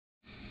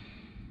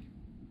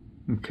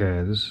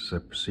Okay, this is a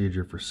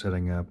procedure for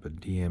setting up a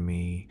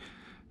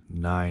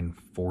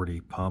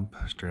DME940 pump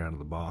straight out of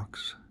the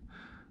box.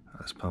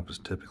 This pump is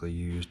typically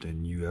used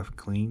in UF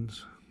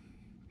cleans.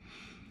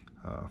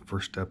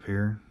 First step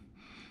here,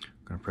 I'm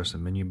going to press the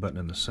menu button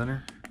in the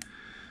center.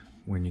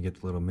 When you get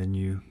the little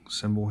menu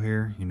symbol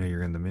here, you know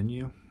you're in the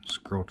menu.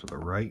 Scroll to the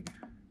right,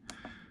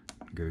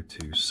 go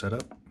to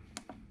Setup.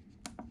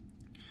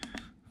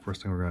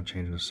 First thing we're going to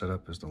change in the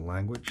setup is the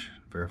language.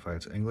 Verify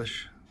it's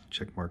English.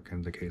 Check mark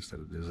indicates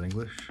that it is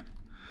English.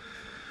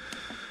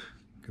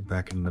 Go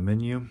back into the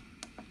menu.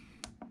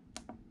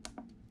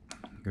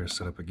 Go to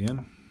Setup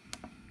again.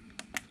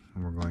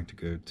 And we're going to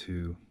go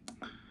to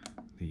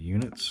the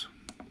units.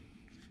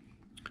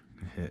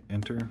 Hit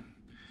Enter.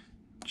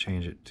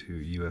 Change it to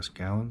US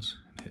gallons.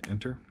 Hit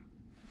Enter.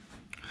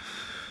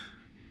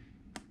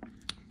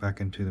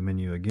 Back into the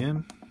menu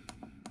again.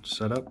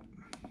 Setup.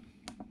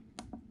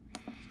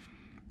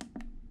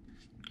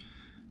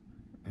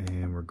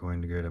 And we're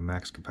going to go to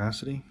max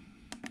capacity.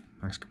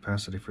 Max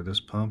capacity for this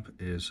pump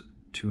is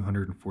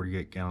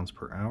 248 gallons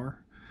per hour.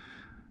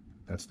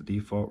 That's the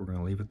default. We're going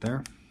to leave it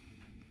there.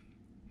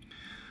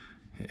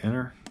 Hit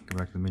enter. Go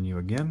back to the menu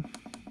again.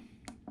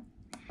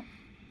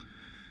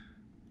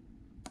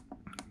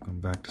 Going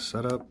back to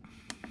setup.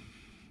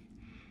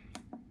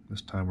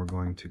 This time we're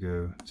going to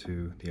go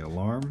to the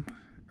alarm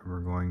and we're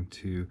going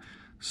to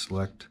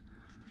select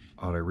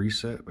auto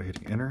reset by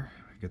hitting enter.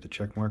 Get the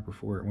check mark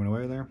before it went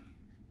away there.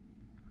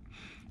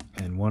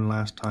 And one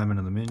last time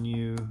into the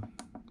menu,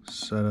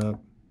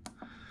 setup,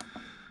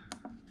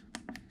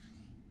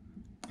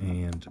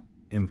 and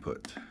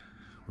input.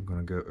 We're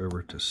going to go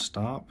over to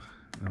stop,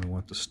 and we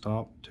want the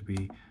stop to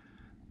be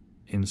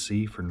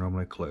NC for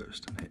normally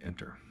closed, and hit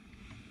enter.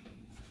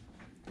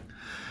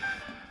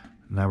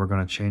 Now we're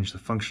going to change the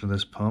function of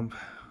this pump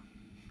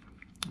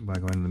by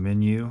going to the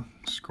menu,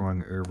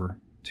 scrolling over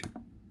to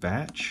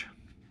batch,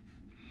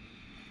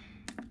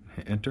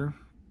 hit enter.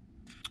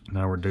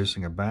 Now we're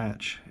dosing a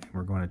batch, and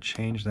we're going to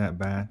change that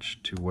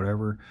batch to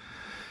whatever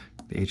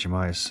the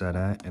HMI is set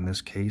at. In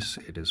this case,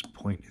 it is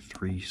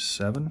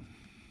 0.37.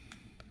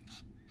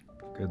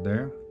 Good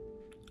there.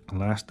 The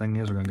last thing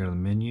is we're going to go to the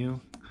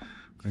menu,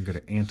 we're going to go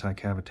to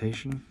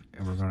anti-cavitation,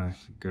 and we're going to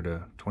go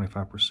to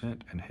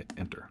 25% and hit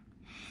enter.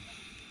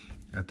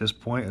 At this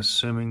point,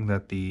 assuming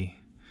that the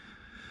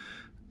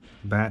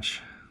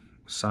batch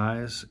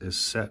size is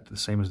set the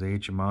same as the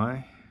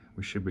HMI,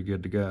 we should be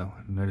good to go.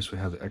 Notice we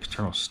have the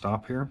external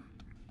stop here.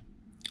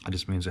 It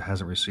just means it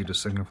hasn't received a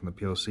signal from the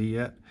PLC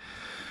yet.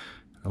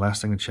 The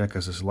last thing to check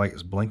is this light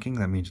is blinking.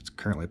 That means it's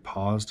currently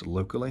paused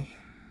locally.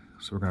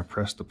 So we're going to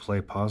press the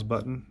play pause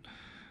button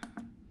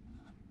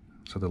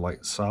so the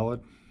light's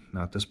solid.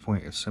 Now at this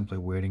point it's simply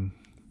waiting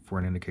for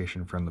an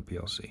indication from the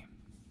PLC.